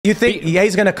You think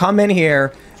he's going to come in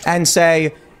here and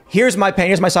say, here's my pain,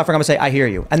 here's my suffering. I'm going to say, I hear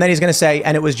you. And then he's going to say,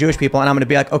 and it was Jewish people. And I'm going to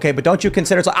be like, okay, but don't you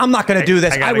consider, so I'm not going to do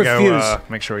this. I refuse. Go,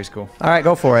 make sure he's cool. All right,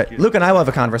 go for it. Luke and I will have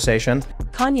a conversation.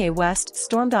 Kanye West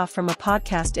stormed off from a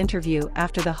podcast interview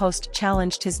after the host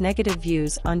challenged his negative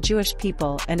views on Jewish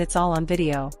people, and it's all on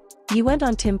video. He went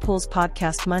on Tim Pool's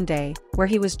podcast Monday, where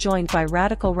he was joined by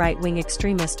radical right-wing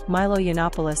extremist Milo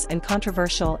Yiannopoulos and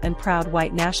controversial and proud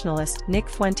white nationalist Nick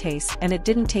Fuentes, and it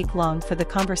didn't take long for the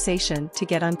conversation to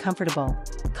get uncomfortable.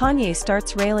 Kanye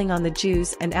starts railing on the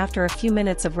Jews, and after a few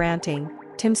minutes of ranting,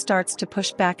 Tim starts to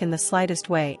push back in the slightest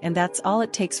way, and that's all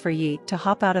it takes for Ye to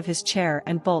hop out of his chair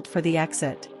and bolt for the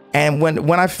exit. And when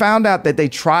I found out that they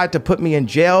tried to put me in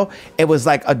jail, it was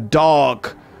like a dog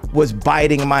was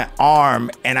biting my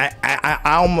arm, and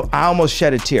I almost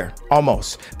shed a tear,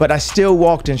 almost, but I still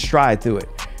walked in stride through it.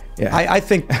 Yeah, I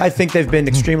think they've been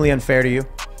extremely unfair to you.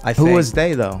 Who is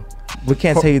they though? We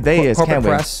can't say who they is, can we?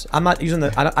 Press. I'm not using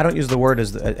the. I don't use the word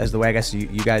as the way I guess you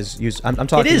guys use. I'm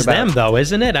talking. It is about them though,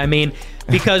 isn't it? I mean,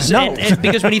 because no.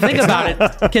 because when you think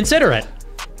about it, consider it.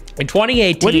 In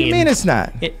 2018. What do you mean it's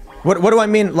not? What do I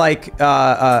mean? Like,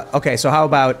 okay, so how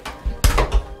about?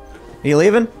 Are you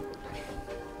leaving?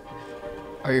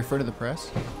 Are you afraid of the press?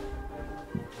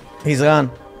 He's gone.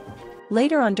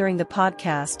 Later on during the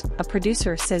podcast, a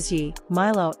producer says Ye,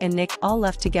 Milo, and Nick all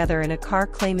left together in a car,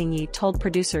 claiming Ye told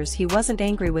producers he wasn't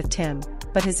angry with Tim,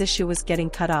 but his issue was getting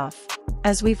cut off.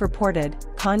 As we've reported,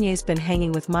 Kanye's been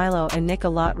hanging with Milo and Nick a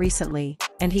lot recently,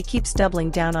 and he keeps doubling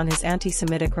down on his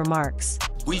anti-Semitic remarks.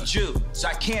 We Jew, so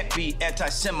I can't be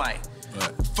anti-Semite.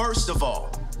 First of all,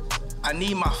 I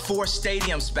need my 4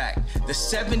 stadiums back. The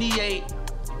 78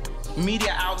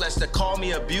 media outlets that call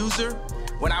me abuser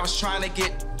when I was trying to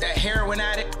get that heroin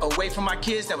addict away from my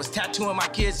kids that was tattooing my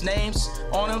kids' names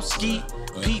on them, Skeet,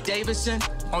 Pete Davidson.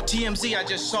 On TMZ, I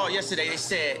just saw yesterday, they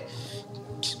said,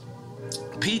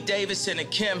 Pete Davidson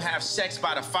and Kim have sex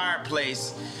by the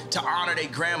fireplace to honor their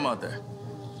grandmother.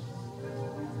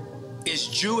 It's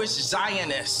Jewish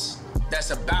Zionists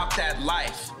that's about that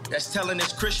life, that's telling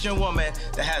this Christian woman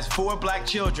that has 4 black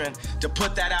children to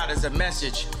put that out as a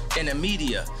message in the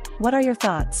media. What are your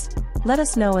thoughts? Let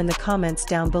us know in the comments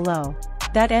down below.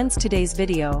 That ends today's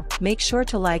video. Make sure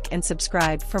to like and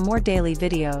subscribe for more daily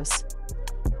videos.